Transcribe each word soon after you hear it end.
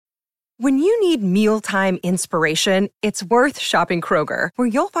When you need mealtime inspiration, it's worth shopping Kroger, where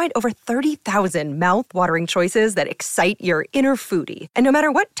you'll find over 30,000 mouth-watering choices that excite your inner foodie. And no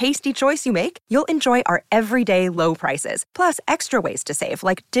matter what tasty choice you make, you'll enjoy our everyday low prices, plus extra ways to save,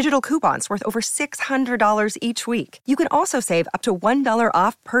 like digital coupons worth over $600 each week. You can also save up to $1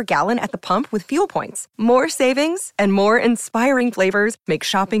 off per gallon at the pump with fuel points. More savings and more inspiring flavors make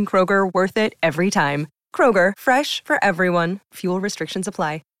shopping Kroger worth it every time. Kroger, fresh for everyone. Fuel restrictions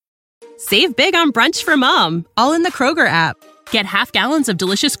apply. Save big on brunch for mom, all in the Kroger app. Get half gallons of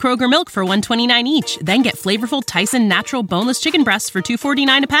delicious Kroger milk for $1.29 each. Then get flavorful Tyson natural boneless chicken breasts for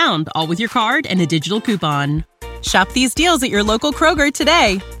 $2.49 a pound, all with your card and a digital coupon. Shop these deals at your local Kroger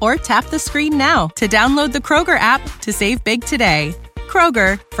today, or tap the screen now to download the Kroger app to save big today.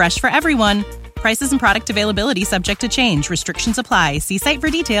 Kroger, fresh for everyone. Prices and product availability subject to change. Restrictions apply. See site for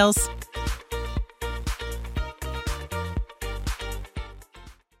details.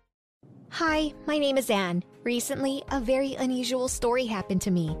 Hi, my name is Anne. Recently, a very unusual story happened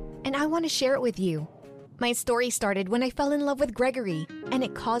to me, and I want to share it with you. My story started when I fell in love with Gregory, and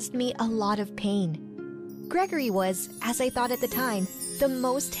it caused me a lot of pain. Gregory was, as I thought at the time, the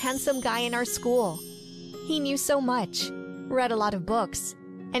most handsome guy in our school. He knew so much, read a lot of books,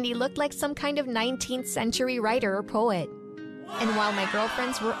 and he looked like some kind of 19th century writer or poet. And while my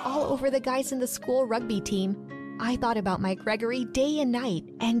girlfriends were all over the guys in the school rugby team, I thought about my Gregory day and night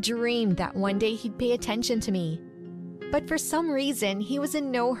and dreamed that one day he'd pay attention to me. But for some reason, he was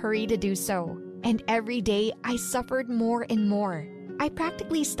in no hurry to do so, and every day I suffered more and more. I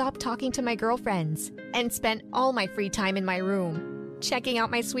practically stopped talking to my girlfriends and spent all my free time in my room, checking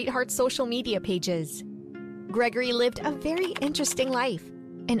out my sweetheart's social media pages. Gregory lived a very interesting life,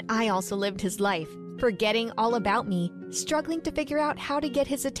 and I also lived his life, forgetting all about me, struggling to figure out how to get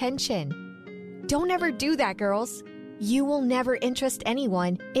his attention. Don't ever do that, girls. You will never interest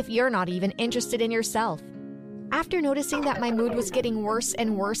anyone if you're not even interested in yourself. After noticing that my mood was getting worse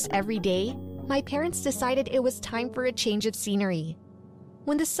and worse every day, my parents decided it was time for a change of scenery.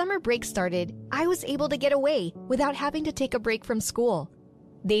 When the summer break started, I was able to get away without having to take a break from school.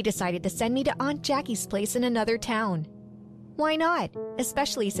 They decided to send me to Aunt Jackie's place in another town. Why not?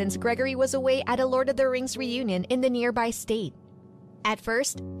 Especially since Gregory was away at a Lord of the Rings reunion in the nearby state. At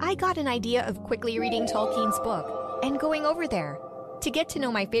first, I got an idea of quickly reading Tolkien's book and going over there to get to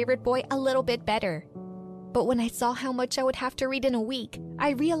know my favorite boy a little bit better. But when I saw how much I would have to read in a week,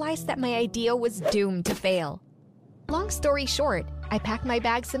 I realized that my idea was doomed to fail. Long story short, I packed my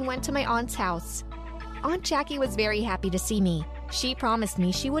bags and went to my aunt's house. Aunt Jackie was very happy to see me. She promised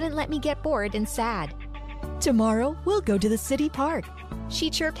me she wouldn't let me get bored and sad. "Tomorrow, we'll go to the city park,"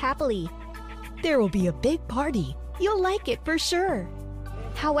 she chirped happily. "There will be a big party. You'll like it for sure."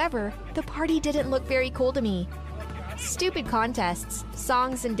 However, the party didn't look very cool to me. Stupid contests,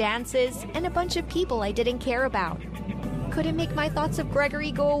 songs and dances, and a bunch of people I didn't care about. Couldn't make my thoughts of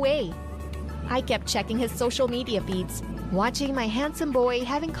Gregory go away. I kept checking his social media feeds, watching my handsome boy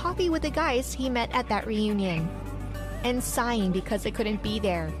having coffee with the guys he met at that reunion, and sighing because I couldn't be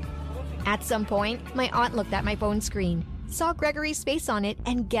there. At some point, my aunt looked at my phone screen, saw Gregory's face on it,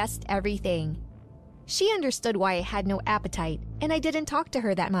 and guessed everything. She understood why I had no appetite, and I didn't talk to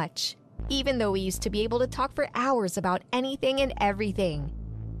her that much, even though we used to be able to talk for hours about anything and everything.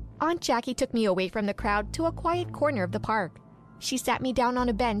 Aunt Jackie took me away from the crowd to a quiet corner of the park. She sat me down on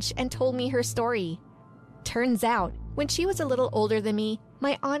a bench and told me her story. Turns out, when she was a little older than me,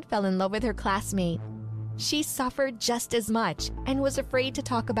 my aunt fell in love with her classmate. She suffered just as much and was afraid to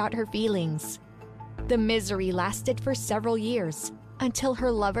talk about her feelings. The misery lasted for several years, until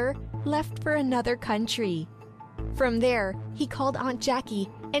her lover left for another country. From there, he called Aunt Jackie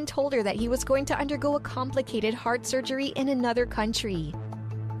and told her that he was going to undergo a complicated heart surgery in another country.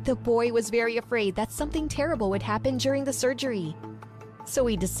 The boy was very afraid that something terrible would happen during the surgery. So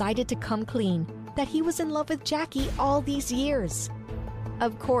he decided to come clean that he was in love with Jackie all these years.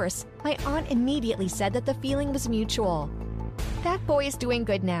 Of course, my aunt immediately said that the feeling was mutual. That boy is doing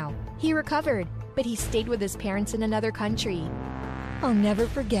good now. He recovered, but he stayed with his parents in another country. "I'll never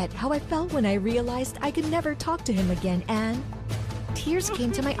forget how I felt when I realized I could never talk to him again, Anne." Tears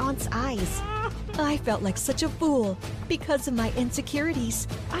came to my aunt's eyes. "I felt like such a fool. Because of my insecurities,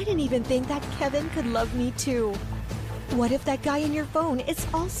 I didn't even think that Kevin could love me too. What if that guy in your phone is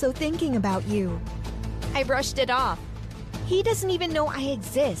also thinking about you?" I brushed it off. He doesn't even know I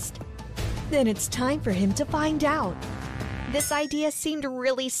exist. "Then it's time for him to find out." This idea seemed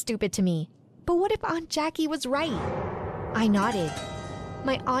really stupid to me. But what if Aunt Jackie was right? I nodded.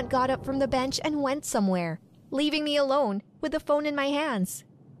 My aunt got up from the bench and went somewhere, leaving me alone with the phone in my hands.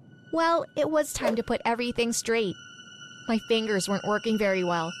 Well, it was time to put everything straight. My fingers weren't working very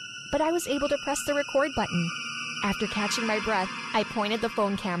well, but I was able to press the record button. After catching my breath, I pointed the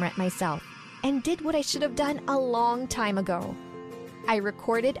phone camera at myself and did what I should have done a long time ago. I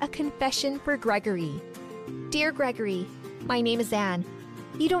recorded a confession for Gregory. Dear Gregory, my name is Anne.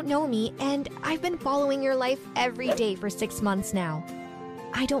 You don't know me, and I've been following your life every day for 6 months now.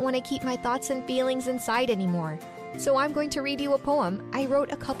 I don't want to keep my thoughts and feelings inside anymore, so I'm going to read you a poem I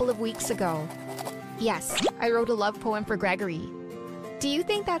wrote a couple of weeks ago. Yes, I wrote a love poem for Gregory. Do you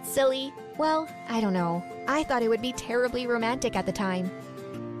think that's silly? Well, I don't know. I thought it would be terribly romantic at the time.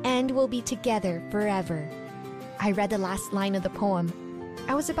 And we'll be together forever. I read the last line of the poem.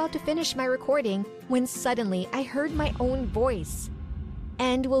 I was about to finish my recording when suddenly I heard my own voice.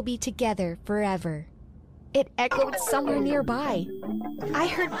 And we'll be together forever. It echoed somewhere nearby. I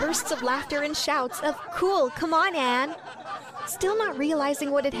heard bursts of laughter and shouts of, "Cool, come on, Anne." Still not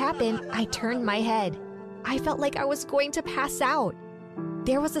realizing what had happened, I turned my head. I felt like I was going to pass out.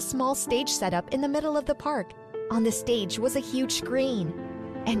 There was a small stage set up in the middle of the park. On the stage was a huge screen.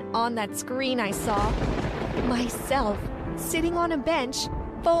 And on that screen I saw myself sitting on a bench,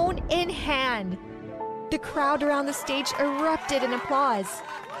 phone in hand. The crowd around the stage erupted in applause.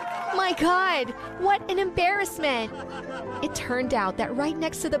 My God, what an embarrassment! It turned out that right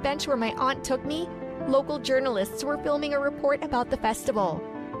next to the bench where my aunt took me, local journalists were filming a report about the festival.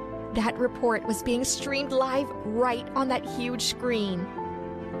 That report was being streamed live right on that huge screen.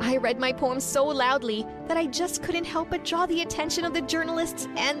 I read my poem so loudly that I just couldn't help but draw the attention of the journalists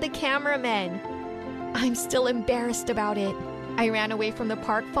and the cameramen. I'm still embarrassed about it. I ran away from the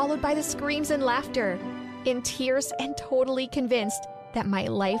park, followed by the screams and laughter, in tears and totally convinced that my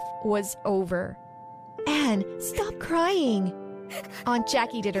life was over. Anne, stop crying. Aunt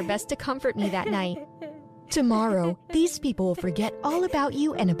Jackie did her best to comfort me that night. Tomorrow, these people will forget all about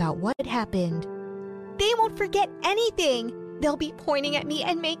you and about what happened. They won't forget anything. They'll be pointing at me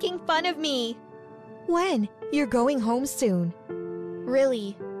and making fun of me. When? You're going home soon.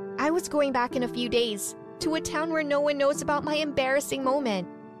 Really, I was going back in a few days to a town where no one knows about my embarrassing moment.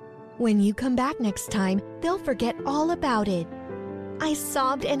 When you come back next time, they'll forget all about it. I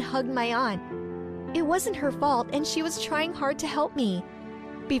sobbed and hugged my aunt. It wasn't her fault, and she was trying hard to help me.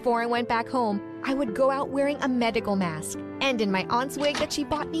 Before I went back home, I would go out wearing a medical mask and in my aunt's wig that she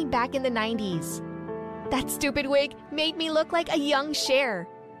bought me back in the 90s. That stupid wig made me look like a young Cher.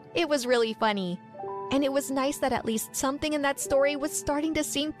 It was really funny. And it was nice that at least something in that story was starting to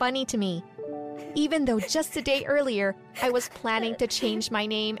seem funny to me. Even though just a day earlier, I was planning to change my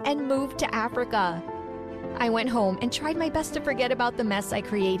name and move to Africa. I went home and tried my best to forget about the mess I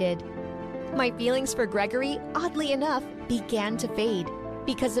created. My feelings for Gregory, oddly enough, began to fade.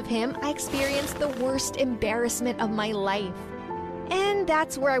 Because of him, I experienced the worst embarrassment of my life. And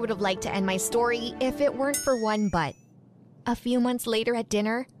that's where I would have liked to end my story if it weren't for one but. A few months later at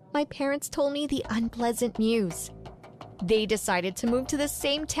dinner, my parents told me the unpleasant news. They decided to move to the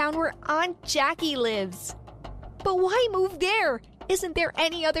same town where Aunt Jackie lives. But why move there? Isn't there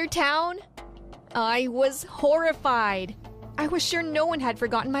any other town? I was horrified. I was sure no one had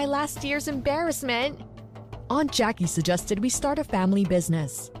forgotten my last year's embarrassment. Aunt Jackie suggested we start a family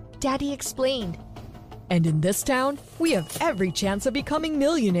business. Daddy explained. And in this town, we have every chance of becoming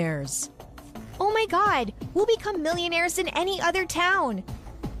millionaires. Oh my God, we'll become millionaires in any other town.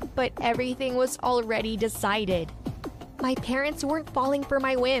 But everything was already decided. My parents weren't falling for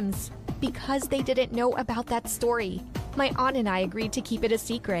my whims. Because they didn't know about that story, my aunt and I agreed to keep it a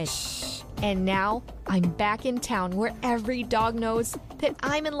secret. And now, I'm back in town where every dog knows that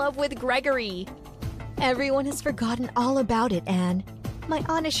I'm in love with Gregory. Everyone has forgotten all about it, Anne. My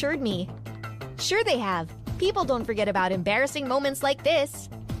aunt assured me. Sure they have. People don't forget about embarrassing moments like this.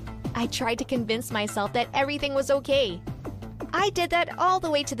 I tried to convince myself that everything was okay. I did that all the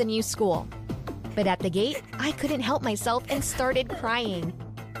way to the new school. But at the gate, I couldn't help myself and started crying.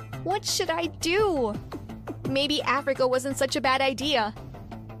 What should I do? Maybe Africa wasn't such a bad idea.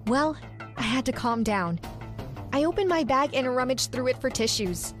 Well, I had to calm down. I opened my bag and rummaged through it for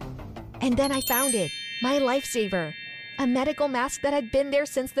tissues. And then I found it, my lifesaver, a medical mask that had been there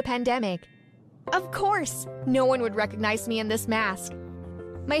since the pandemic. Of course, no one would recognize me in this mask.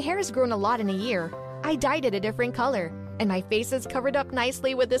 My hair has grown a lot in a year. I dyed it a different color, and my face is covered up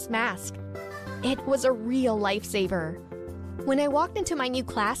nicely with this mask. It was a real lifesaver. When I walked into my new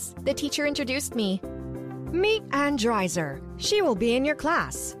class, the teacher introduced me. Meet Anne Dreiser. She will be in your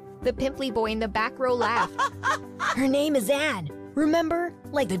class. The pimply boy in the back row laughed. Her name is Anne. Remember?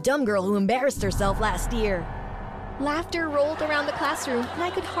 Like the dumb girl who embarrassed herself last year. Laughter rolled around the classroom, and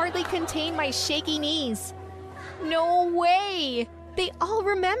I could hardly contain my shaky knees. No way! They all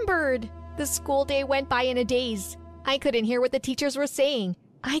remembered. The school day went by in a daze. I couldn't hear what the teachers were saying.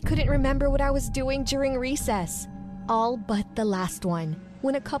 I couldn't remember what I was doing during recess. All but the last one,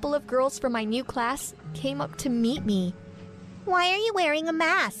 when a couple of girls from my new class came up to meet me. Why are you wearing a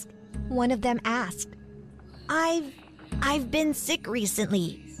mask? One of them asked. I've been sick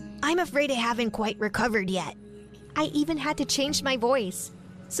recently. I'm afraid I haven't quite recovered yet. I even had to change my voice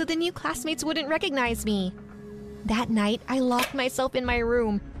so the new classmates wouldn't recognize me. That night, I locked myself in my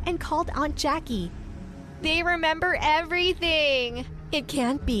room and called Aunt Jackie. They remember everything. It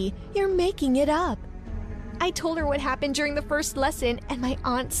can't be. You're making it up. I told her what happened during the first lesson, and my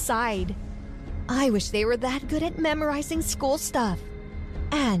aunt sighed. I wish they were that good at memorizing school stuff.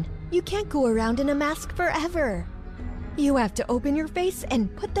 Anne, you can't go around in a mask forever. You have to open your face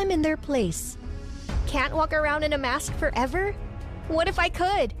and put them in their place. Can't walk around in a mask forever? What if I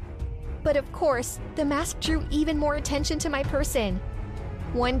could? But of course, the mask drew even more attention to my person.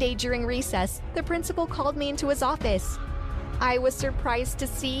 One day during recess, the principal called me into his office. I was surprised to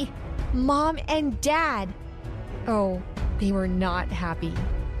see Mom and Dad. Oh, they were not happy.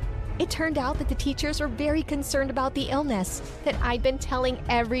 It turned out that the teachers were very concerned about the illness that I'd been telling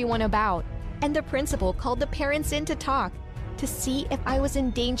everyone about, and the principal called the parents in to talk to see if I was in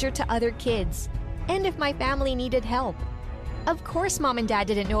danger to other kids and if my family needed help. Of course, Mom and Dad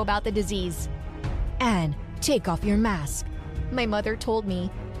didn't know about the disease. Anne, take off your mask, my mother told me.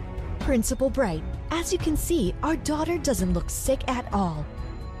 Principal Bright, as you can see, our daughter doesn't look sick at all.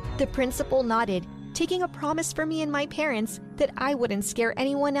 The principal nodded, taking a promise from me and my parents that I wouldn't scare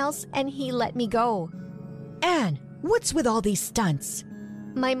anyone else, and he let me go. Anne, what's with all these stunts?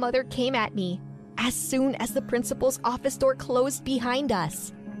 My mother came at me as soon as the principal's office door closed behind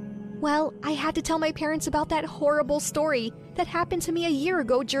us. Well, I had to tell my parents about that horrible story that happened to me a year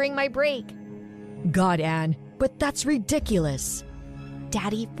ago during my break. God, Anne, but that's ridiculous.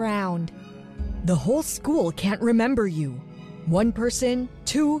 Daddy frowned. The whole school can't remember you. One person,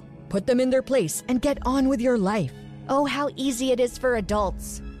 two, put them in their place and get on with your life. Oh, how easy it is for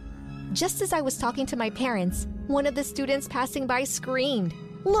adults. Just as I was talking to my parents, one of the students passing by screamed,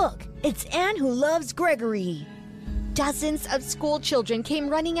 "Look, it's Anne who loves Gregory." Dozens of school children came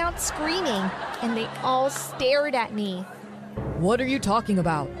running out screaming, and they all stared at me. What are you talking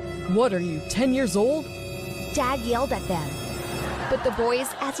about? What are you, 10 years old? Dad yelled at them. But the boys,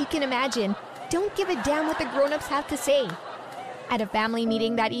 as you can imagine, don't give a damn what the grown-ups have to say. At a family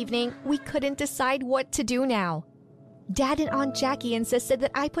meeting that evening, we couldn't decide what to do now. Dad and Aunt Jackie insisted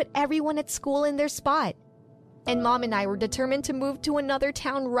that I put everyone at school in their spot. And Mom and I were determined to move to another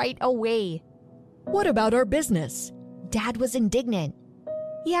town right away. What about our business? Dad was indignant.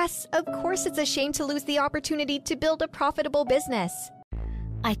 Yes, of course it's a shame to lose the opportunity to build a profitable business.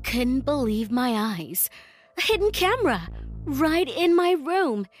 I couldn't believe my eyes. A hidden camera, right in my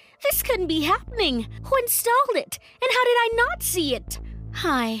room. This couldn't be happening. Who installed it? And how did I not see it?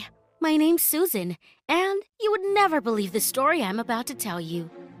 Hi, my name's Susan, and you would never believe the story I'm about to tell you.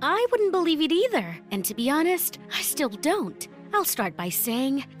 I wouldn't believe it either, and to be honest, I still don't. I'll start by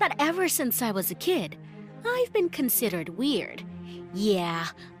saying that ever since I was a kid, I've been considered weird. Yeah,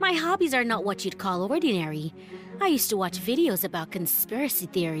 my hobbies are not what you'd call ordinary. I used to watch videos about conspiracy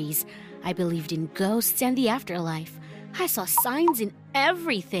theories. I believed in ghosts and the afterlife. I saw signs in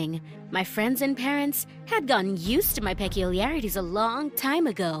everything. My friends and parents had gotten used to my peculiarities a long time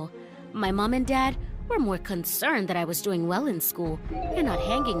ago. My mom and dad were more concerned that I was doing well in school and not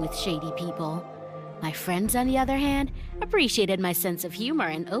hanging with shady people. My friends, on the other hand, appreciated my sense of humor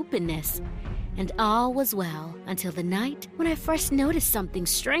and openness. And all was well until the night when I first noticed something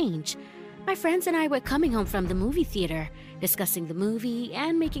strange. My friends and I were coming home from the movie theater, discussing the movie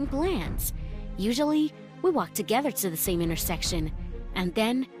and making plans. Usually, we walk together to the same intersection, and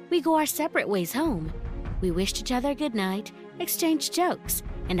then we go our separate ways home. We wished each other good night, exchanged jokes,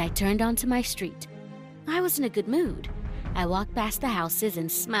 and I turned onto my street. I was in a good mood. I walked past the houses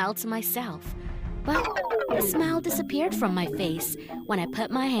and smiled to myself. But the smile disappeared from my face when I put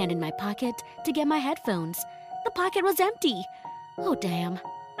my hand in my pocket to get my headphones. The pocket was empty. Oh, damn.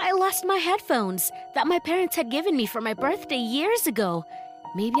 I lost my headphones that my parents had given me for my birthday years ago.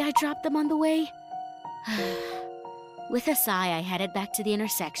 Maybe I dropped them on the way? With a sigh, I headed back to the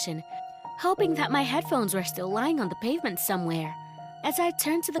intersection, hoping that my headphones were still lying on the pavement somewhere. As I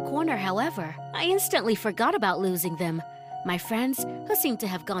turned to the corner, however, I instantly forgot about losing them. My friends, who seemed to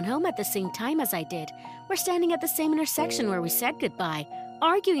have gone home at the same time as I did, were standing at the same intersection where we said goodbye,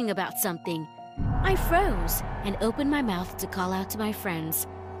 arguing about something. I froze and opened my mouth to call out to my friends.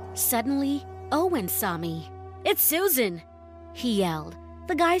 Suddenly, Owen saw me. "It's Susan!" he yelled.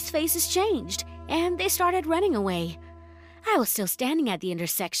 The guy's faces changed, and they started running away. I was still standing at the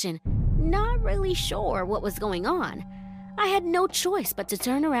intersection, not really sure what was going on. I had no choice but to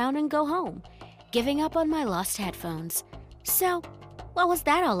turn around and go home, giving up on my lost headphones. So, what was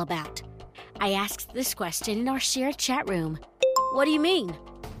that all about? I asked this question in our shared chat room. What do you mean?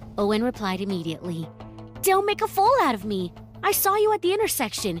 Owen replied immediately. Don't make a fool out of me. I saw you at the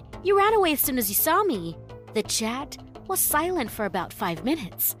intersection. You ran away as soon as you saw me. The chat was silent for about 5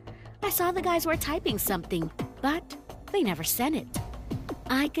 minutes. I saw the guys were typing something, but they never sent it.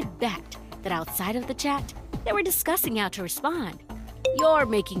 I could bet that outside of the chat, they were discussing how to respond. You're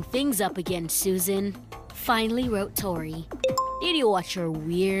making things up again, Susan, finally wrote Tori. Did you watch your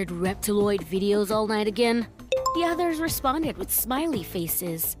weird reptiloid videos all night again? The others responded with smiley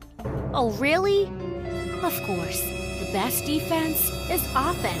faces. Oh, really? Of course, the best defense is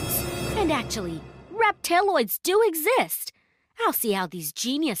offense. And actually, reptiloids do exist. I'll see how these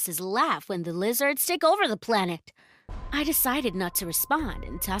geniuses laugh when the lizards take over the planet. I decided not to respond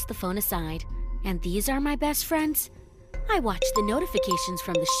and tossed the phone aside. And these are my best friends? I watched the notifications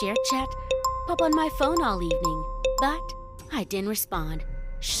from the shared chat pop on my phone all evening, but I didn't respond.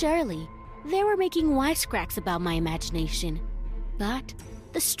 Surely, they were making wisecracks about my imagination. But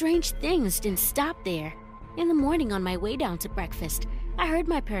the strange things didn't stop there. In the morning on my way down to breakfast, I heard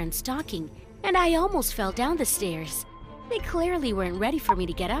my parents talking, and I almost fell down the stairs. They clearly weren't ready for me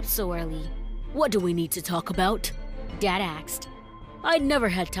to get up so early. What do we need to talk about? Dad asked. I'd never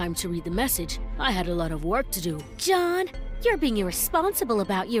had time to read the message. I had a lot of work to do. John, you're being irresponsible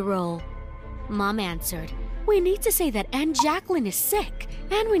about your role. Mom answered. We need to say that Aunt Jacqueline is sick,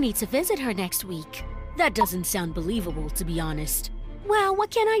 and we need to visit her next week. That doesn't sound believable, to be honest. Well,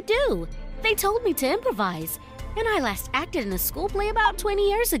 what can I do? They told me to improvise, and I last acted in a school play about 20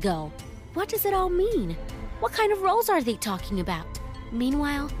 years ago. What does it all mean? What kind of roles are they talking about?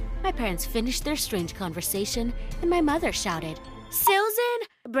 Meanwhile, my parents finished their strange conversation, and my mother shouted, Susan,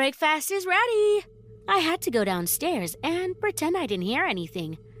 breakfast is ready! I had to go downstairs and pretend I didn't hear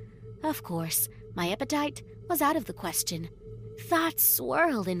anything. Of course, my appetite was out of the question. Thoughts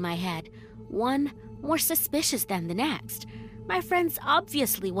swirled in my head, one more suspicious than the next. My friends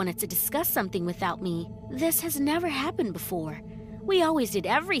obviously wanted to discuss something without me. This has never happened before. We always did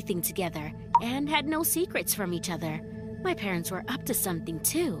everything together and had no secrets from each other. My parents were up to something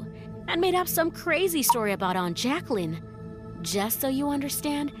too, and made up some crazy story about Aunt Jacqueline. Just so you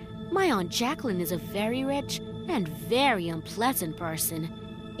understand, my Aunt Jacqueline is a very rich and very unpleasant person.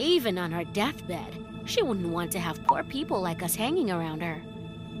 Even on her deathbed, she wouldn't want to have poor people like us hanging around her.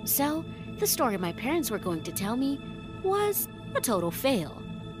 So, the story my parents were going to tell me was a total fail.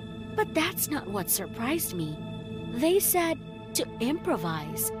 But that's not what surprised me. They said to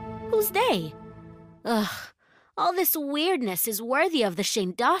improvise. Who's they? Ugh, all this weirdness is worthy of the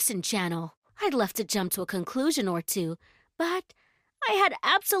Shane Dawson channel. I'd love to jump to a conclusion or two, but I had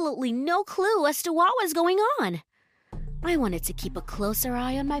absolutely no clue as to what was going on. I wanted to keep a closer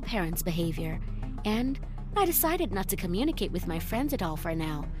eye on my parents' behavior, and I decided not to communicate with my friends at all for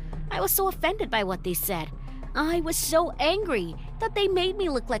now. I was so offended by what they said. I was so angry that they made me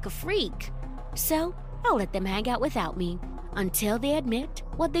look like a freak. So I'll let them hang out without me until they admit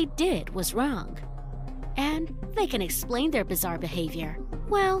what they did was wrong. And they can explain their bizarre behavior.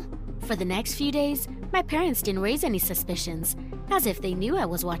 Well, for the next few days, my parents didn't raise any suspicions, as if they knew I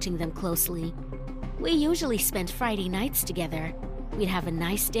was watching them closely. We usually spent Friday nights together. We'd have a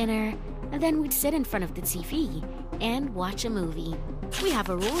nice dinner, and then we'd sit in front of the TV and watch a movie. We have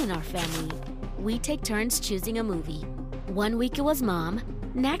a rule in our family. We take turns choosing a movie. One week it was Mom,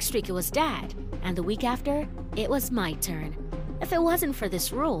 next week it was Dad, and the week after, it was my turn. If it wasn't for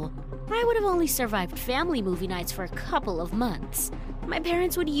this rule, I would have only survived family movie nights for a couple of months. My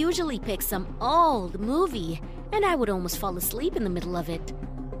parents would usually pick some old movie, and I would almost fall asleep in the middle of it.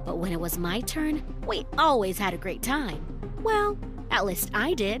 But when it was my turn, we always had a great time. Well, at least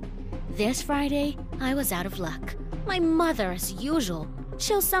I did. This Friday, I was out of luck. My mother, as usual,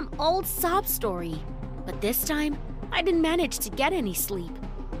 chose some old sob story. But this time, I didn't manage to get any sleep.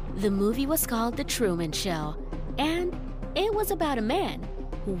 The movie was called The Truman Show, and it was about a man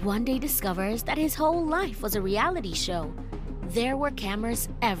who one day discovers that his whole life was a reality show. There were cameras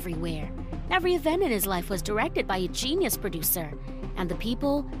everywhere. Every event in his life was directed by a genius producer, and the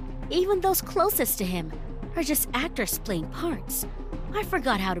people, even those closest to him, are just actors playing parts. I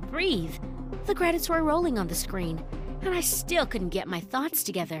forgot how to breathe. The credits were rolling on the screen, and I still couldn't get my thoughts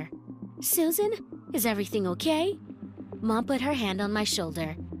together. Susan, is everything okay? Mom put her hand on my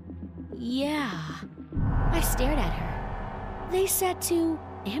shoulder. Yeah. I stared at her. They said to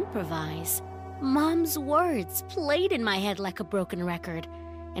improvise. Mom's words played in my head like a broken record,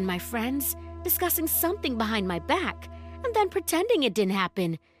 and my friends discussing something behind my back and then pretending it didn't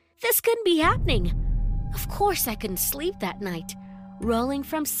happen. This couldn't be happening. Of course I couldn't sleep that night. Rolling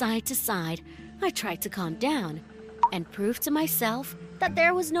from side to side, I tried to calm down and prove to myself that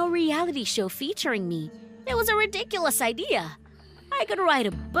there was no reality show featuring me. It was a ridiculous idea. I could write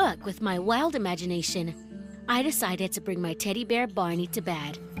a book with my wild imagination. I decided to bring my teddy bear Barney to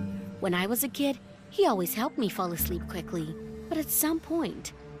bed. When I was a kid, he always helped me fall asleep quickly. But at some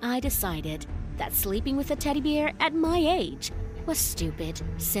point, I decided that sleeping with a teddy bear at my age was stupid.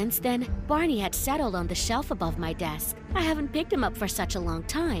 Since then, Barney had settled on the shelf above my desk. I haven't picked him up for such a long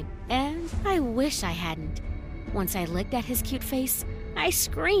time, and I wish I hadn't. Once I looked at his cute face, I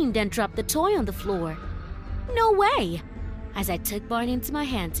screamed and dropped the toy on the floor. No way! As I took Barney into my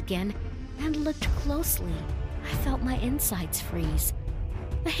hands again and looked closely, I felt my insides freeze.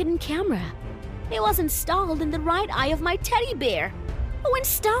 A hidden camera. It was installed in the right eye of my teddy bear. Who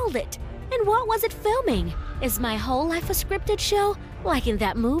installed it? And what was it filming? Is my whole life a scripted show, like in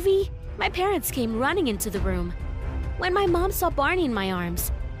that movie? My parents came running into the room. When my mom saw Barney in my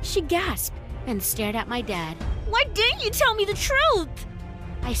arms, she gasped and stared at my dad. Why didn't you tell me the truth?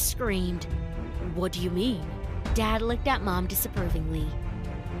 I screamed. What do you mean? Dad looked at Mom disapprovingly.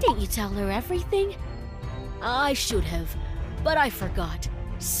 Didn't you tell her everything? I should have, but I forgot.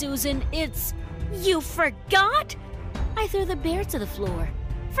 Susan, it's... You forgot? I threw the bear to the floor.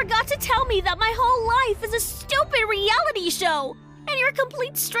 Forgot to tell me that my whole life is a stupid reality show, and you're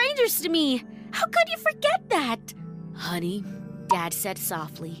complete strangers to me. How could you forget that? Honey, Dad said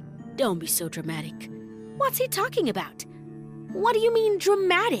softly, don't be so dramatic. What's he talking about? What do you mean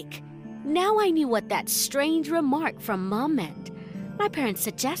dramatic? Now I knew what that strange remark from Mom meant. My parents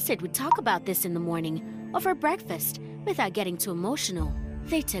suggested we talk about this in the morning over breakfast without getting too emotional.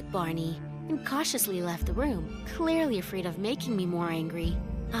 They took Barney and cautiously left the room, clearly afraid of making me more angry.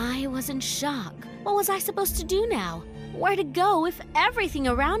 I was in shock. What was I supposed to do now? Where to go if everything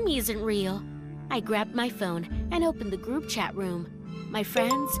around me isn't real? I grabbed my phone and opened the group chat room. My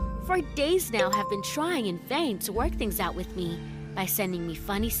friends, for days now, have been trying in vain to work things out with me by sending me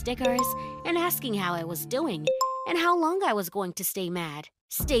funny stickers and asking how I was doing and how long I was going to stay mad.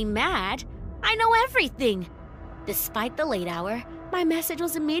 Stay mad? I know everything! Despite the late hour, my message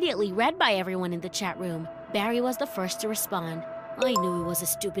was immediately read by everyone in the chat room. Barry was the first to respond. I knew it was a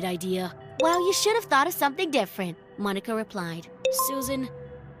stupid idea. Well, you should have thought of something different, Monica replied. Susan,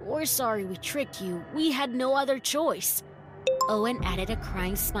 we're sorry we tricked you. We had no other choice. Owen added a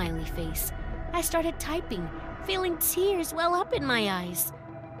crying smiley face. I started typing, feeling tears well up in my eyes.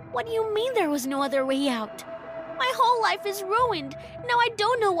 What do you mean there was no other way out? My whole life is ruined. Now I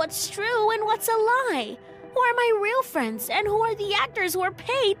don't know what's true and what's a lie. Who are my real friends and who are the actors who are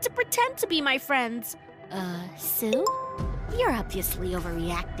paid to pretend to be my friends? Sue? You're obviously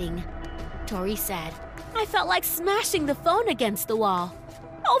overreacting, Tori said. I felt like smashing the phone against the wall.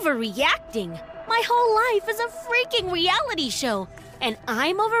 Overreacting? My whole life is a freaking reality show, and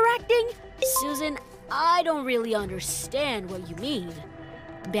I'm overacting? Susan, I don't really understand what you mean.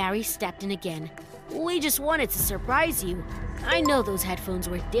 Barry stepped in again. We just wanted to surprise you. I know those headphones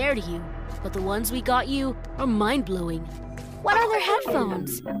were dear to you, but the ones we got you are mind-blowing. What other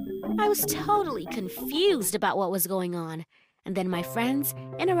headphones? I was totally confused about what was going on, and then my friends,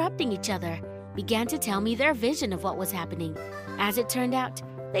 interrupting each other, began to tell me their vision of what was happening. As it turned out,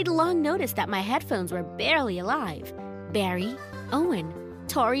 they'd long noticed that my headphones were barely alive. Barry, Owen,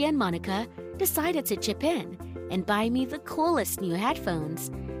 Tori, and Monica decided to chip in and buy me the coolest new headphones.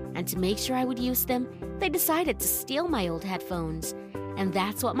 And to make sure I would use them, they decided to steal my old headphones. And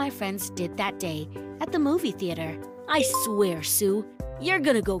that's what my friends did that day at the movie theater. I swear, Sue, you're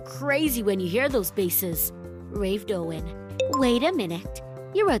gonna go crazy when you hear those basses, raved Owen. Wait a minute.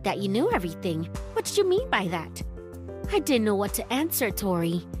 You wrote that you knew everything. What did you mean by that? I didn't know what to answer,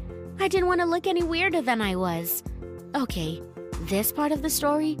 Tori. I didn't want to look any weirder than I was. Okay, this part of the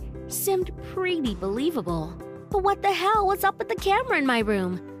story seemed pretty believable. But what the hell was up with the camera in my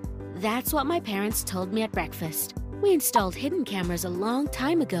room? That's what my parents told me at breakfast. We installed hidden cameras a long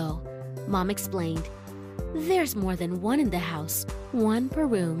time ago, Mom explained. There's more than one in the house, one per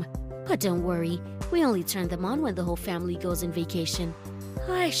room. But don't worry, we only turn them on when the whole family goes on vacation.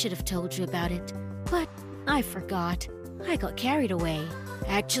 I should have told you about it, but I forgot. I got carried away.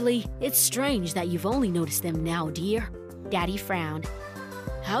 Actually, it's strange that you've only noticed them now, dear. Daddy frowned.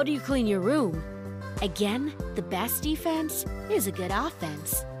 How do you clean your room? Again, the best defense is a good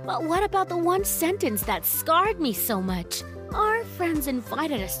offense. But what about the one sentence that scarred me so much? Our friends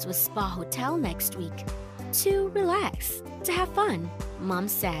invited us to a spa hotel next week. To relax, to have fun, Mom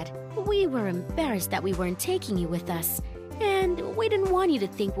said. We were embarrassed that we weren't taking you with us, and we didn't want you to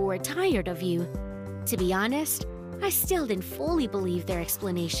think we were tired of you. To be honest, I still didn't fully believe their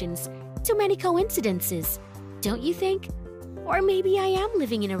explanations, Too many coincidences, don't you think? Or maybe I am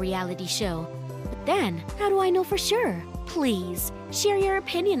living in a reality show. But then, how do I know for sure? Please, share your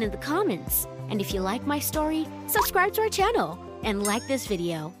opinion in the comments. And if you like my story, subscribe to our channel and like this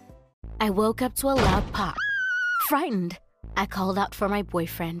video. I woke up to a loud pop. Frightened, I called out for my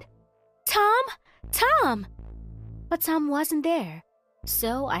boyfriend. Tom! Tom! But Tom wasn't there,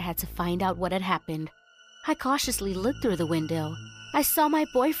 so I had to find out what had happened. I cautiously looked through the window. I saw my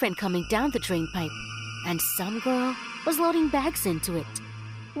boyfriend coming down the drain pipe, and some girl was loading bags into it.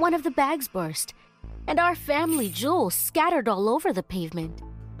 One of the bags burst, and our family jewels scattered all over the pavement.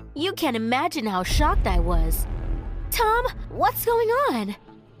 You can imagine how shocked I was. Tom, what's going on?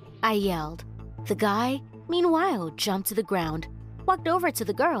 I yelled. The guy, meanwhile, jumped to the ground, walked over to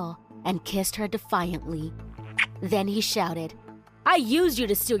the girl, and kissed her defiantly. Then he shouted, I used you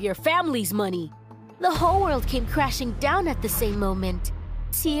to steal your family's money. The whole world came crashing down at the same moment.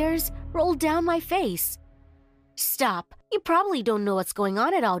 Tears rolled down my face. Stop. You probably don't know what's going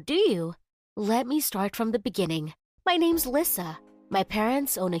on at all, do you? Let me start from the beginning. My name's Lissa. My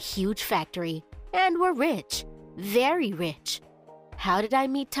parents own a huge factory, and we're rich. Very rich. How did I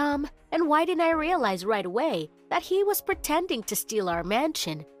meet Tom, and why didn't I realize right away that he was pretending to steal our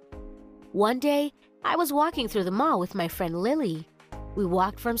mansion? One day, I was walking through the mall with my friend Lily. We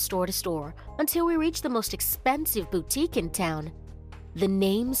walked from store to store until we reached the most expensive boutique in town. The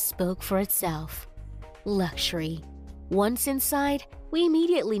name spoke for itself. Luxury. Once inside, we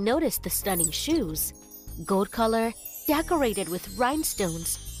immediately noticed the stunning shoes. Gold color, decorated with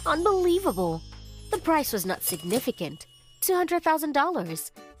rhinestones. Unbelievable. The price was not significant,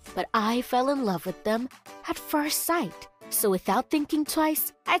 $200,000. But I fell in love with them at first sight. So without thinking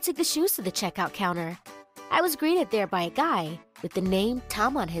twice, I took the shoes to the checkout counter. I was greeted there by a guy with the name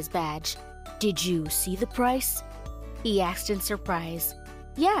Tom on his badge. Did you see the price? He asked in surprise.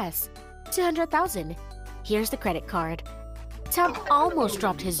 Yes, $200,000. Here's the credit card. Tom almost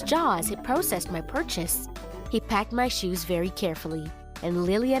dropped his jaw as he processed my purchase. He packed my shoes very carefully, and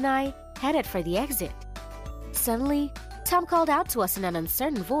Lily and I headed for the exit. Suddenly, Tom called out to us in an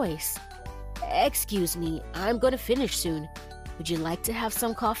uncertain voice. Excuse me, I'm gonna finish soon. Would you like to have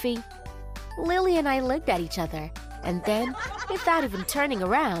some coffee? Lily and I looked at each other, and then, without even turning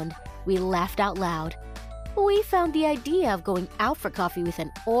around, we laughed out loud. We found the idea of going out for coffee with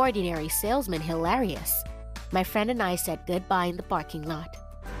an ordinary salesman hilarious. My friend and I said goodbye in the parking lot.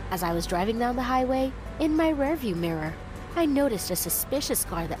 As I was driving down the highway, in my rearview mirror, I noticed a suspicious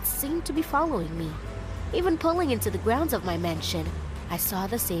car that seemed to be following me. Even pulling into the grounds of my mansion, I saw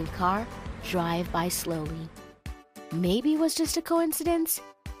the same car drive by slowly. Maybe it was just a coincidence,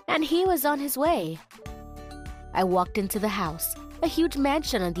 and he was on his way. I walked into the house, a huge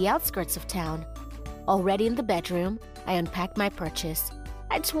mansion on the outskirts of town. Already in the bedroom, I unpacked my purchase.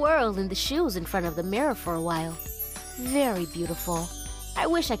 I twirled in the shoes in front of the mirror for a while. Very beautiful. I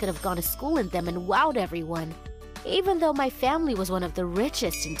wish I could have gone to school in them and wowed everyone. Even though my family was one of the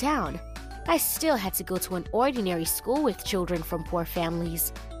richest in town, I still had to go to an ordinary school with children from poor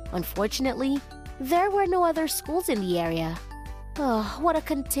families. Unfortunately, there were no other schools in the area. Oh, what a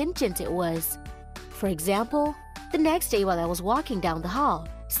contingent it was. For example, the next day while I was walking down the hall,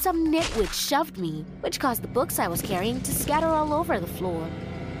 some nitwit shoved me, which caused the books I was carrying to scatter all over the floor.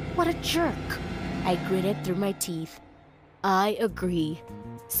 What a jerk! I gritted through my teeth. I agree.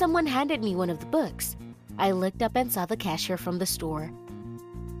 Someone handed me one of the books. I looked up and saw the cashier from the store.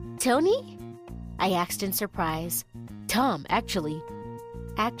 Tony? I asked in surprise. Tom, actually.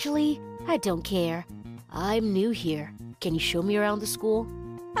 Actually, I don't care. I'm new here. Can you show me around the school?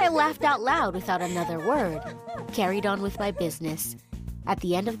 I laughed out loud without another word. Carried on with my business. At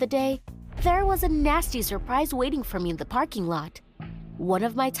the end of the day, there was a nasty surprise waiting for me in the parking lot. One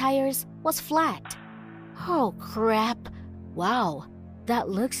of my tires was flat. Oh, crap. Wow, that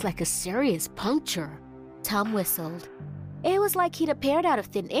looks like a serious puncture. Tom whistled. It was like he'd appeared out of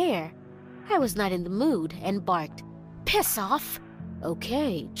thin air. I was not in the mood and barked, Piss off!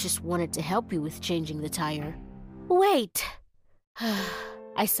 Okay, just wanted to help you with changing the tire. Wait!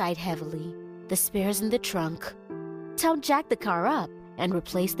 I sighed heavily. The spare's in the trunk. Tom jacked the car up and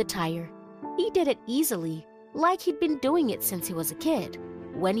replaced the tire. He did it easily, like he'd been doing it since he was a kid.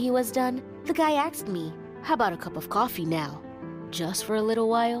 When he was done, the guy asked me, how about a cup of coffee now? Just for a little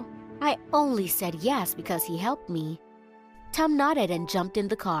while? I only said yes because he helped me. Tom nodded and jumped in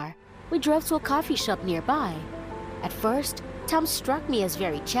the car. We drove to a coffee shop nearby. At first, Tom struck me as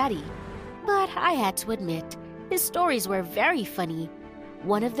very chatty, but I had to admit, his stories were very funny.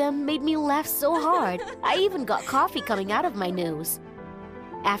 One of them made me laugh so hard, I even got coffee coming out of my nose.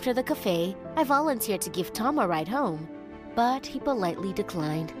 After the cafe, I volunteered to give Tom a ride home, but he politely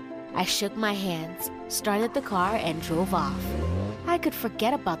declined. I shook my hands, started the car, and drove off. I could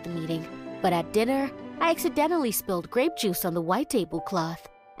forget about the meeting, but at dinner, I accidentally spilled grape juice on the white tablecloth,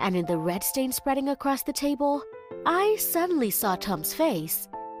 and in the red stain spreading across the table, I suddenly saw Tom's face.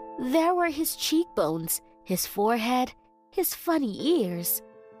 There were his cheekbones, his forehead, his funny ears.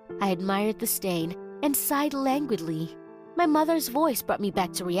 I admired the stain and sighed languidly. My mother's voice brought me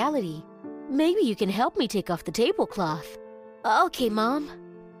back to reality. "Maybe you can help me take off the tablecloth." "Okay, Mom."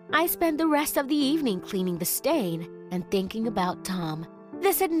 I spent the rest of the evening cleaning the stain and thinking about Tom.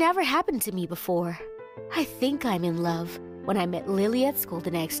 This had never happened to me before. I think I'm in love. When I met Lily at school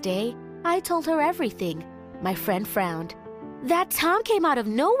the next day, I told her everything. My friend frowned. "That Tom came out of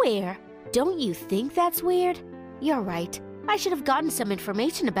nowhere. Don't you think that's weird?" "You're right. I should have gotten some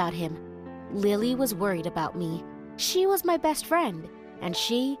information about him." Lily was worried about me. She was my best friend, and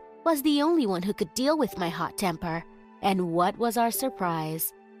she was the only one who could deal with my hot temper. And what was our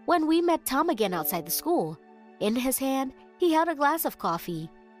surprise when we met Tom again outside the school. In his hand, he held a glass of coffee.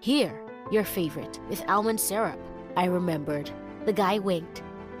 "Here, your favorite, with almond syrup," I remembered. The guy winked.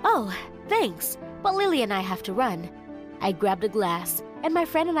 "Oh, thanks, but Lily and I have to run." I grabbed a glass, and my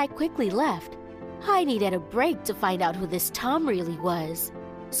friend and I quickly left. I needed a break to find out who this Tom really was.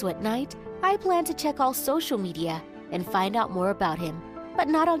 So at night, I planned to check all social media and find out more about him, but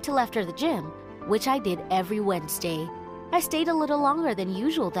not until after the gym, which I did every Wednesday. I stayed a little longer than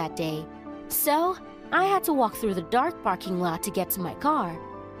usual that day, so I had to walk through the dark parking lot to get to my car.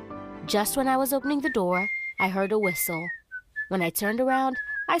 Just when I was opening the door, I heard a whistle. When I turned around,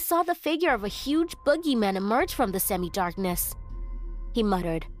 I saw the figure of a huge boogeyman emerge from the semi-darkness. He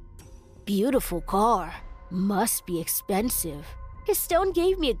muttered, "Beautiful car. Must be expensive." His tone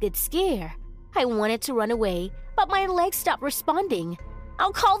gave me a good scare. I wanted to run away, but my legs stopped responding.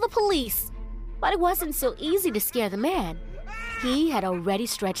 "I'll call the police." But it wasn't so easy to scare the man. He had already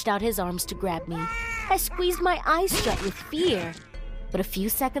stretched out his arms to grab me. I squeezed my eyes shut with fear. But a few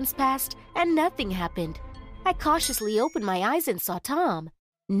seconds passed and nothing happened. I cautiously opened my eyes and saw Tom.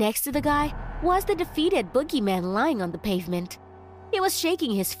 Next to the guy was the defeated boogeyman lying on the pavement. He was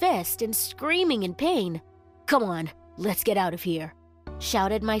shaking his fist and screaming in pain. "Come on, let's get out of here,"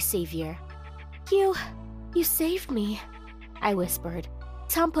 shouted my savior. You saved me," I whispered.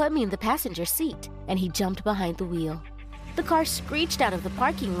 Tom put me in the passenger seat, and he jumped behind the wheel. The car screeched out of the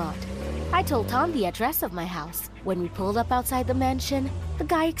parking lot. I told Tom the address of my house. When we pulled up outside the mansion, the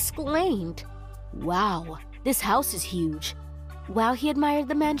guy exclaimed, "Wow, this house is huge." While he admired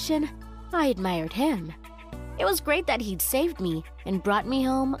the mansion, I admired him. It was great that he'd saved me and brought me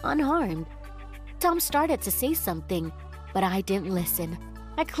home unharmed. Tom started to say something, but I didn't listen.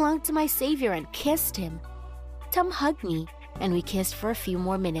 I clung to my savior and kissed him. Tom hugged me, and we kissed for a few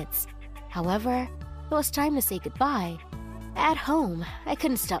more minutes. However, it was time to say goodbye. At home, I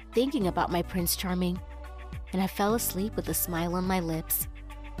couldn't stop thinking about my Prince Charming, and I fell asleep with a smile on my lips.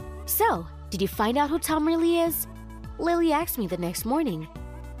 "So, did you find out who Tom really is?" Lily asked me the next morning.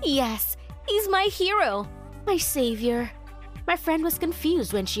 "Yes, he's my hero, my savior." My friend was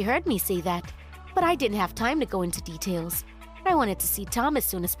confused when she heard me say that, but I didn't have time to go into details. I wanted to see Tom as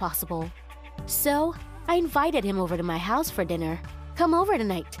soon as possible. So, I invited him over to my house for dinner. "Come over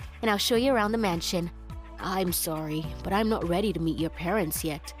tonight, and I'll show you around the mansion." "I'm sorry, but I'm not ready to meet your parents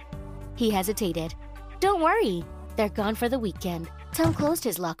yet." He hesitated. "Don't worry, they're gone for the weekend." Tom closed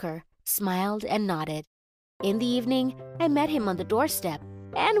his locker, smiled, and nodded. In the evening, I met him on the doorstep,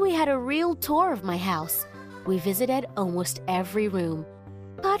 and we had a real tour of my house. We visited almost every room.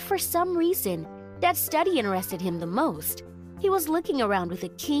 But for some reason, Dad's study interested him the most. He was looking around with a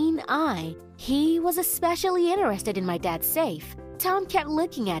keen eye. He was especially interested in my dad's safe. Tom kept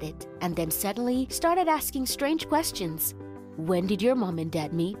looking at it and then suddenly started asking strange questions. "When did your mom and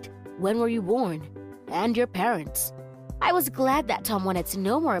dad meet? When were you born? And your parents?" I was glad that Tom wanted to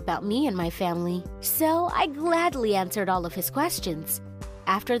know more about me and my family, so I gladly answered all of his questions.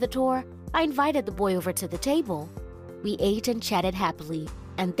 After the tour, I invited the boy over to the table. We ate and chatted happily,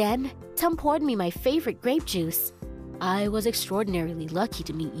 and then Tom poured me my favorite grape juice. "I was extraordinarily lucky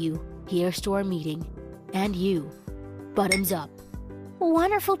to meet you. Here's to our meeting. And you. Bottoms up."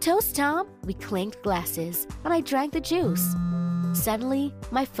 "Wonderful toast, Tom." We clinked glasses, and I drank the juice. Suddenly,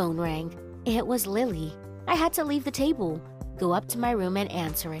 my phone rang. It was Lily. I had to leave the table, go up to my room, and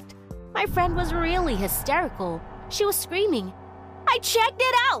answer it. My friend was really hysterical. She was screaming, "I checked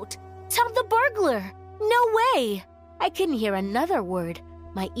it out! Tom the burglar! No way!" I couldn't hear another word.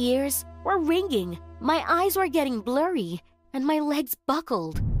 My ears were ringing, my eyes were getting blurry, and my legs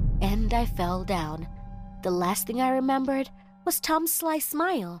buckled, and I fell down. The last thing I remembered was Tom's sly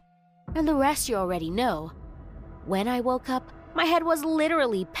smile, and the rest you already know. When I woke up, My head was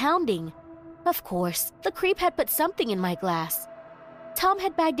literally pounding. Of course, the creep had put something in my glass. Tom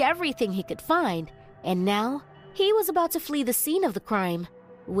had bagged everything he could find, and now he was about to flee the scene of the crime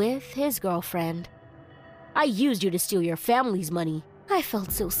with his girlfriend. I used you to steal your family's money. I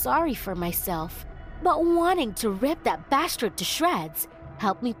felt so sorry for myself, but wanting to rip that bastard to shreds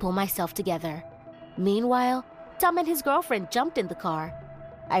helped me pull myself together. Meanwhile, Tom and his girlfriend jumped in the car.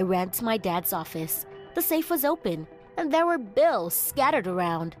 I ran to my dad's office. The safe was open, and there were bills scattered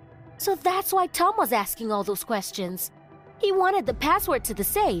around. So that's why Tom was asking all those questions. He wanted the password to the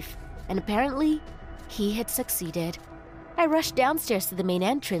safe, and apparently, he had succeeded. I rushed downstairs to the main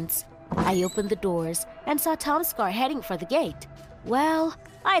entrance. I opened the doors and saw Tom's car heading for the gate. Well,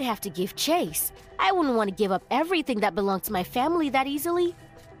 I'd have to give chase. I wouldn't want to give up everything that belonged to my family that easily.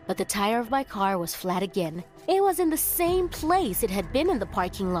 But the tire of my car was flat again. It was in the same place it had been in the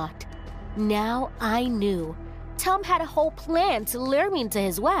parking lot. Now I knew. Tom had a whole plan to lure me into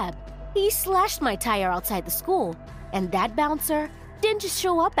his web. He slashed my tire outside the school, and that bouncer didn't just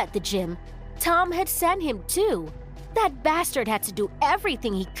show up at the gym. Tom had sent him too. That bastard had to do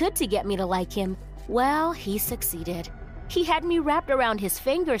everything he could to get me to like him. Well, he succeeded. He had me wrapped around his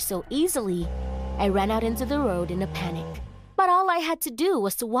finger so easily. I ran out into the road in a panic. But all I had to do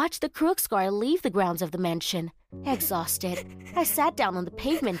was to watch the crooks car leave the grounds of the mansion. Exhausted, I sat down on the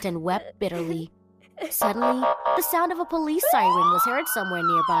pavement and wept bitterly. Suddenly, the sound of a police siren was heard somewhere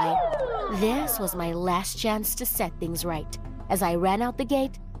nearby. This was my last chance to set things right. As I ran out the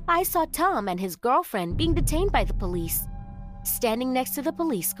gate, I saw Tom and his girlfriend being detained by the police. Standing next to the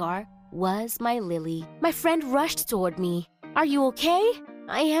police car was my Lily. My friend rushed toward me. "Are you okay?"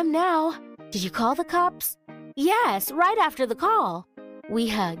 "I am now." "Did you call the cops?" "Yes, right after the call." We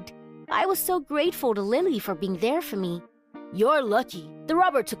hugged. I was so grateful to Lily for being there for me. "You're lucky. The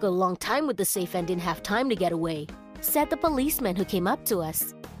robber took a long time with the safe and didn't have time to get away," said the policeman who came up to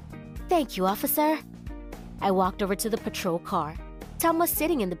us. "Thank you, officer." I walked over to the patrol car. Tom was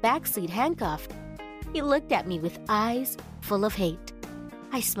sitting in the back seat handcuffed. He looked at me with eyes full of hate.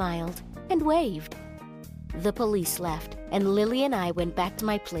 I smiled and waved. The police left, and Lily and I went back to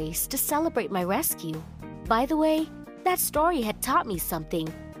my place to celebrate my rescue. By the way, that story had taught me something.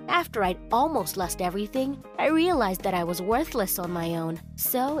 After I'd almost lost everything, I realized that I was worthless on my own.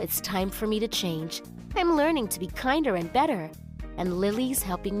 So it's time for me to change. I'm learning to be kinder and better, and Lily's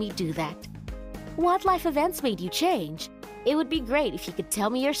helping me do that. What life events made you change? It would be great if you could tell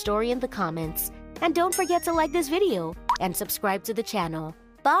me your story in the comments. And don't forget to like this video and subscribe to the channel.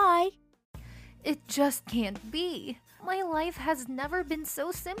 Bye! It just can't be. My life has never been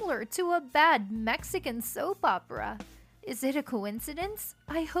so similar to a bad Mexican soap opera. Is it a coincidence?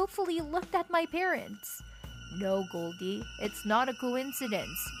 I hopefully looked at my parents. No, Goldie, it's not a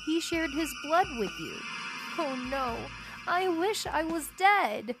coincidence. He shared his blood with you. Oh no, I wish I was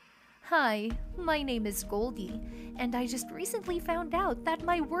dead. Hi, my name is Goldie, and I just recently found out that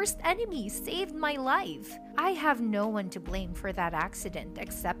my worst enemy saved my life. I have no one to blame for that accident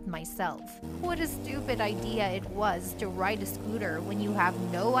except myself. What a stupid idea it was to ride a scooter when you have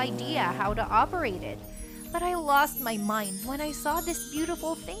no idea how to operate it. But I lost my mind when I saw this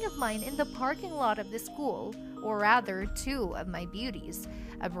beautiful thing of mine in the parking lot of the school, or rather, two of my beauties,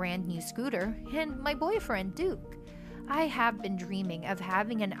 a brand new scooter and my boyfriend, Duke. I have been dreaming of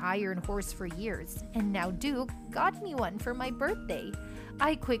having an iron horse for years, and now Duke got me one for my birthday.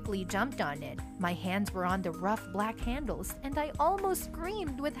 I quickly jumped on it. My hands were on the rough black handles, and I almost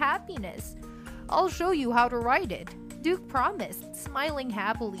screamed with happiness. "I'll show you how to ride it," Duke promised, smiling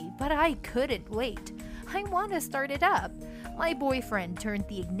happily, but I couldn't wait. I want to start it up. My boyfriend turned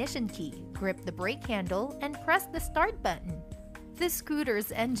the ignition key, gripped the brake handle, and pressed the start button. The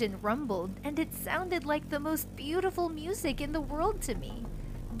scooter's engine rumbled, and it sounded like the most beautiful music in the world to me.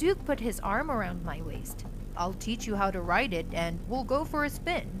 Duke put his arm around my waist. "I'll teach you how to ride it, and we'll go for a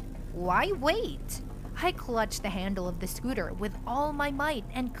spin." Why wait? I clutched the handle of the scooter with all my might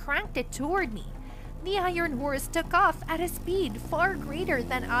and cranked it toward me. The iron horse took off at a speed far greater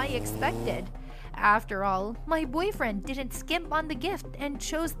than I expected. After all, my boyfriend didn't skimp on the gift and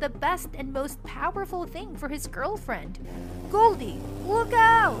chose the best and most powerful thing for his girlfriend. "Goldie, look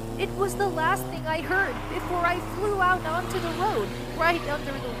out!" It was the last thing I heard before I flew out onto the road, right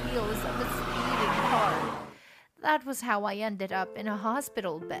under the wheels of a speeding car. That was how I ended up in a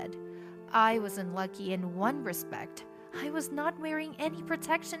hospital bed. I was unlucky in one respect. I was not wearing any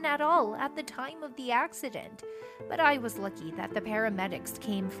protection at all at the time of the accident, but I was lucky that the paramedics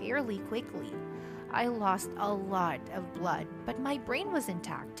came fairly quickly. I lost a lot of blood, but my brain was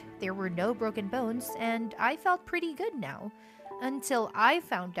intact. There were no broken bones, and I felt pretty good now, until I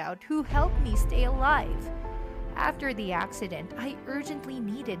found out who helped me stay alive. After the accident, I urgently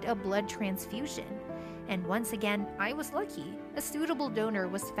needed a blood transfusion. And once again, I was lucky. A suitable donor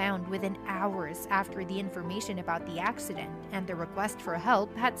was found within hours after the information about the accident and the request for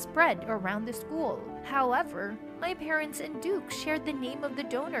help had spread around the school. However, my parents and Duke shared the name of the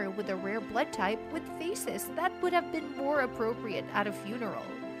donor with a rare blood type with faces that would have been more appropriate at a funeral.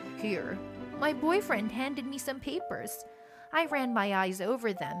 Here, my boyfriend handed me some papers. I ran my eyes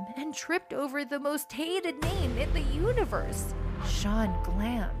over them and tripped over the most hated name in the universe. Sean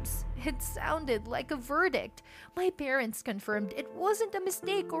Glams. It sounded like a verdict. My parents confirmed it wasn't a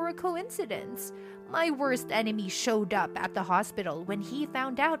mistake or a coincidence. My worst enemy showed up at the hospital when he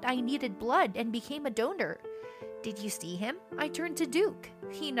found out I needed blood and became a donor. Did you see him? I turned to Duke.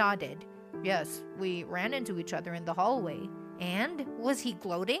 He nodded. Yes, we ran into each other in the hallway. And was he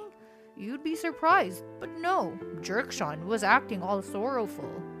gloating? You'd be surprised, but no, Jerk Sean was acting all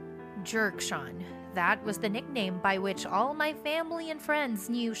sorrowful. Jerk Sean. That was the nickname by which all my family and friends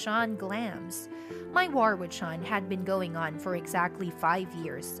knew Sean Glams. My war with Sean had been going on for exactly 5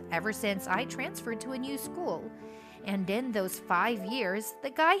 years, ever since I transferred to a new school. And in those 5 years, the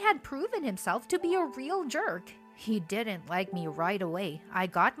guy had proven himself to be a real jerk. He didn't like me right away. I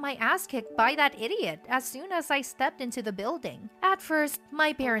got my ass kicked by that idiot as soon as I stepped into the building. At first,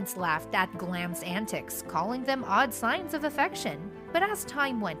 my parents laughed at Glam's antics, calling them odd signs of affection. But as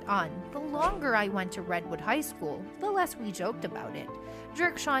time went on, the longer I went to Redwood High School, the less we joked about it.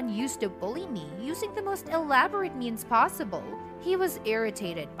 Jerk Sean used to bully me using the most elaborate means possible. He was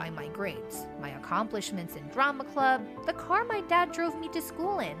irritated by my grades, my accomplishments in drama club, the car my dad drove me to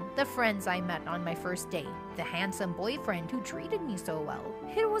school in, the friends I met on my first date, the handsome boyfriend who treated me so well.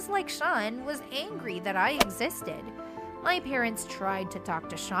 It was like Sean was angry that I existed. My parents tried to talk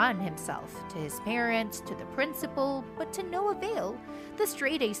to Sean himself, to his parents, to the principal, but to no avail. The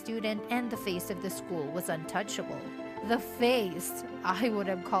straight-A student and the face of the school was untouchable. The face! I would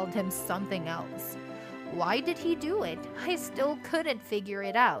have called him something else. Why did he do it? I still couldn't figure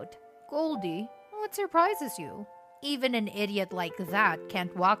it out. Goldie, what surprises you? Even an idiot like that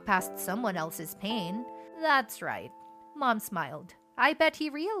can't walk past someone else's pain. That's right. Mom smiled. I bet he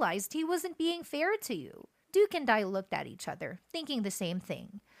realized he wasn't being fair to you. Duke and I looked at each other, thinking the same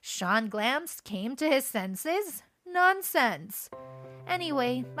thing. Sean Glams came to his senses? Nonsense!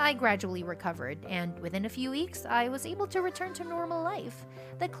 Anyway, I gradually recovered, and within a few weeks, I was able to return to normal life.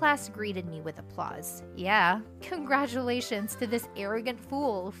 The class greeted me with applause. Yeah, congratulations to this arrogant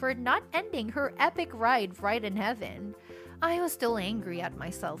fool for not ending her epic ride right in heaven. I was still angry at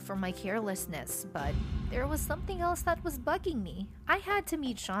myself for my carelessness, but there was something else that was bugging me. I had to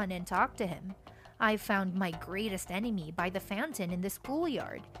meet Sean and talk to him. I found my greatest enemy by the fountain in the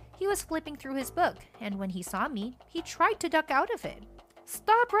schoolyard. He was flipping through his book, and when he saw me, he tried to duck out of it.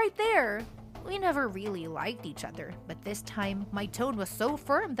 Stop right there! We never really liked each other, but this time my tone was so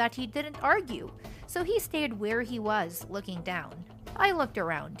firm that he didn't argue, so he stayed where he was, looking down. I looked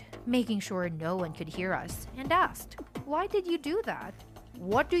around, making sure no one could hear us, and asked, "Why did you do that?"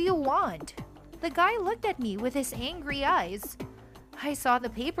 "What do you want?" The guy looked at me with his angry eyes. "I saw the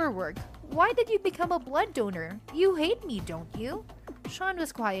paperwork. Why did you become a blood donor? You hate me, don't you?" Sean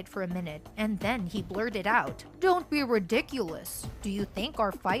was quiet for a minute, and then he blurted out, "Don't be ridiculous. Do you think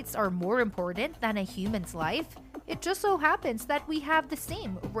our fights are more important than a human's life? It just so happens that we have the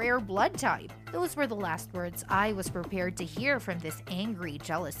same rare blood type." Those were the last words I was prepared to hear from this angry,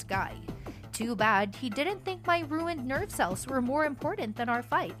 jealous guy. Too bad he didn't think my ruined nerve cells were more important than our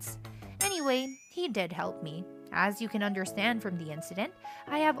fights. Anyway, he did help me. As you can understand from the incident,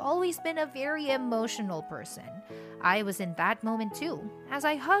 I have always been a very emotional person. I was in that moment too, as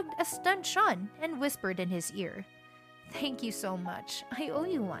I hugged a stunned Sean and whispered in his ear, "Thank you so much. I owe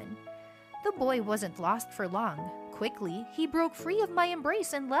you one." The boy wasn't lost for long. Quickly, he broke free of my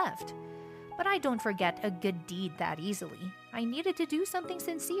embrace and left. But I don't forget a good deed that easily. I needed to do something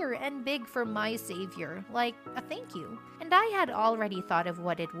sincere and big for my savior, like a thank you. And I had already thought of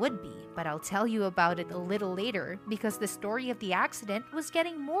what it would be, but I'll tell you about it a little later because the story of the accident was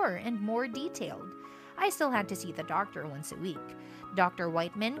getting more and more detailed. I still had to see the doctor once a week. Dr.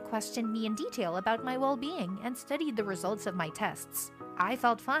 Whiteman questioned me in detail about my well-being and studied the results of my tests. I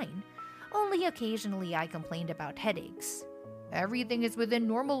felt fine. Only occasionally I complained about headaches. "Everything is within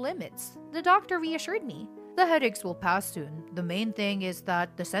normal limits," the doctor reassured me. "The headaches will pass soon. The main thing is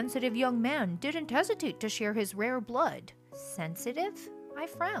that the sensitive young man didn't hesitate to share his rare blood." Sensitive? I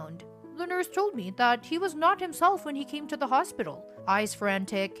frowned. "The nurse told me that he was not himself when he came to the hospital. Eyes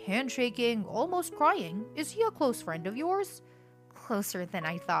frantic, hand shaking, almost crying. Is he a close friend of yours?" Closer than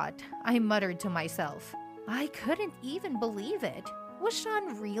I thought, I muttered to myself. I couldn't even believe it. Was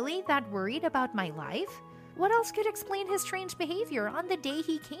Sean really that worried about my life? What else could explain his strange behavior on the day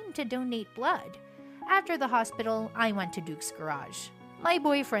he came to donate blood? After the hospital, I went to Duke's garage. My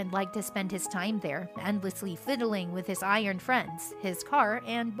boyfriend liked to spend his time there, endlessly fiddling with his iron friends, his car,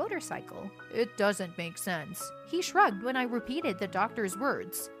 and motorcycle. It doesn't make sense. He shrugged when I repeated the doctor's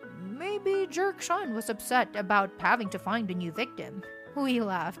words. Maybe Jerk Sean was upset about having to find a new victim. We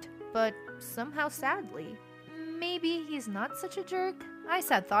laughed, but somehow sadly. Maybe he's not such a jerk? I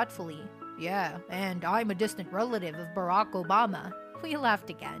said thoughtfully. Yeah, and I'm a distant relative of Barack Obama. We laughed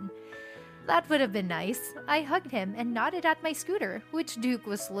again. That would have been nice. I hugged him and nodded at my scooter, which Duke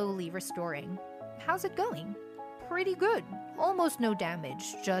was slowly restoring. How's it going? Pretty good. Almost no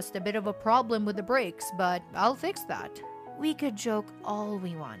damage. Just a bit of a problem with the brakes, but I'll fix that. We could joke all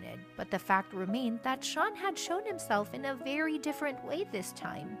we wanted, but the fact remained that Sean had shown himself in a very different way this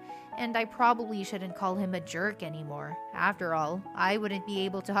time, and I probably shouldn't call him a jerk anymore. After all, I wouldn't be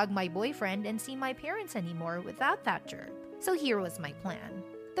able to hug my boyfriend and see my parents anymore without that jerk. So here was my plan.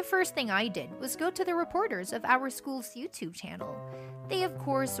 The first thing I did was go to the reporters of our school's YouTube channel. They, of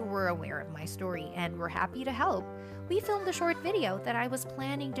course, were aware of my story and were happy to help. We filmed a short video that I was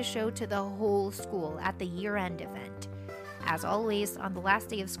planning to show to the whole school at the year-end event. As always, on the last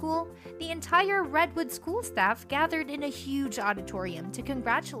day of school, the entire Redwood school staff gathered in a huge auditorium to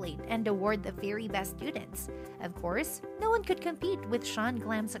congratulate and award the very best students. Of course, no one could compete with Sean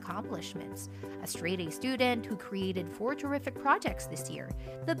Glam's accomplishments. A straight-A student who created 4 terrific projects this year,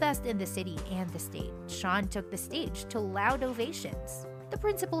 the best in the city and the state. Sean took the stage to loud ovations. The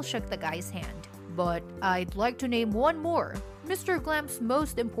principal shook the guy's hand. But I'd like to name one more. Mr. Glam's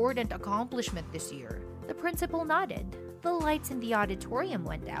most important accomplishment this year. The principal nodded. The lights in the auditorium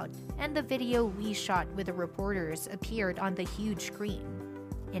went out, and the video we shot with the reporters appeared on the huge screen.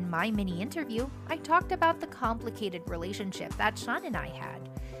 In my mini interview, I talked about the complicated relationship that Sean and I had.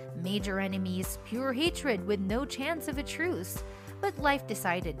 Major enemies, pure hatred with no chance of a truce. But life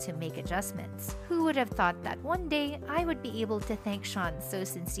decided to make adjustments. Who would have thought that one day I would be able to thank Sean so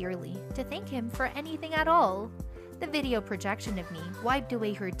sincerely, to thank him for anything at all? The video projection of me wiped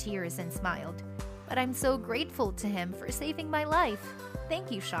away her tears and smiled. But I'm so grateful to him for saving my life.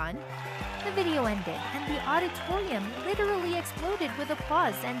 Thank you, Sean. The video ended, and the auditorium literally exploded with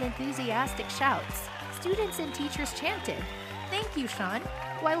applause and enthusiastic shouts. Students and teachers chanted, "Thank you, Sean,"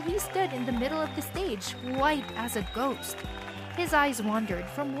 while he stood in the middle of the stage, white as a ghost. His eyes wandered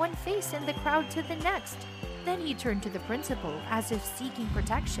from one face in the crowd to the next. Then he turned to the principal as if seeking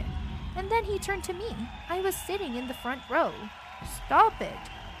protection. And then he turned to me. I was sitting in the front row. "Stop it."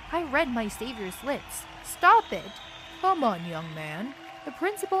 I read my savior's lips. "Stop it." "Come on, young man." The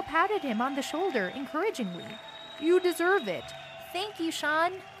principal patted him on the shoulder encouragingly. "You deserve it." "Thank you,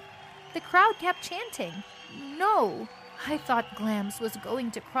 Sean." The crowd kept chanting. "No." I thought Glams was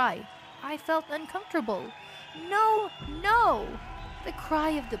going to cry. I felt uncomfortable. "No, no." The cry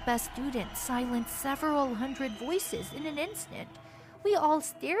of the best student silenced several hundred voices in an instant. We all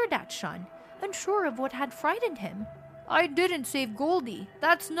stared at Sean, unsure of what had frightened him. "I didn't save Goldie.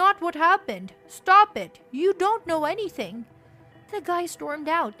 That's not what happened. Stop it. You don't know anything." The guy stormed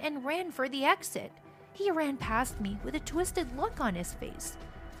out and ran for the exit. He ran past me with a twisted look on his face.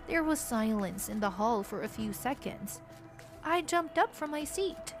 There was silence in the hall for a few seconds. I jumped up from my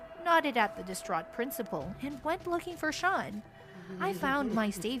seat, nodded at the distraught principal, and went looking for Sean. I found my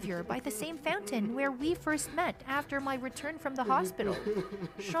savior by the same fountain where we first met after my return from the hospital.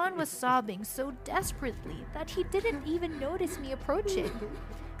 Sean was sobbing so desperately that he didn't even notice me approaching.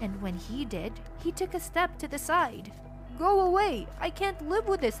 And when he did, he took a step to the side. "Go away! I can't live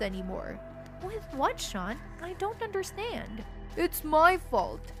with this anymore." "With what, Sean? I don't understand." "It's my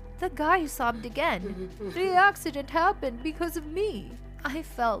fault." The guy sobbed again. "The accident happened because of me." I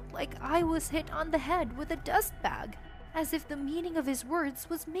felt like I was hit on the head with a dust bag, as if the meaning of his words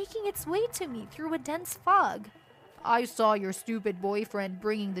was making its way to me through a dense fog. "I saw your stupid boyfriend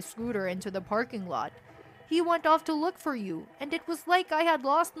bringing the scooter into the parking lot. He went off to look for you, and it was like I had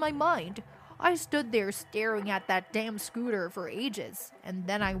lost my mind. I stood there staring at that damn scooter for ages, and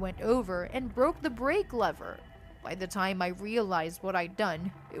then I went over and broke the brake lever. By the time I realized what I'd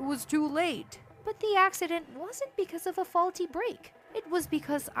done, it was too late." But the accident wasn't because of a faulty brake. It was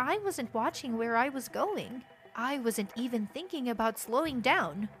because I wasn't watching where I was going. I wasn't even thinking about slowing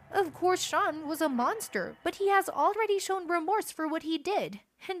down. Of course, Sean was a monster, but he has already shown remorse for what he did,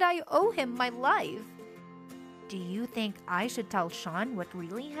 and I owe him my life. Do you think I should tell Sean what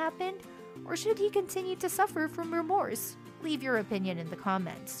really happened? Or should he continue to suffer from remorse? Leave your opinion in the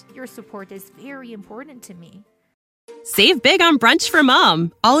comments. Your support is very important to me. Save big on brunch for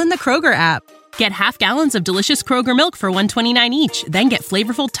mom, all in the Kroger app. Get half gallons of delicious Kroger milk for $1.29 each. Then get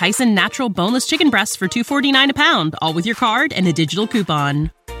flavorful Tyson natural boneless chicken breasts for $2.49 a pound, all with your card and a digital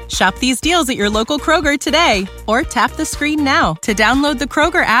coupon. Shop these deals at your local Kroger today, or tap the screen now to download the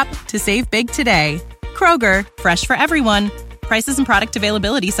Kroger app to save big today. Kroger, fresh for everyone. Prices and product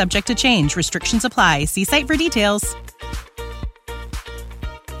availability subject to change. Restrictions apply. See site for details.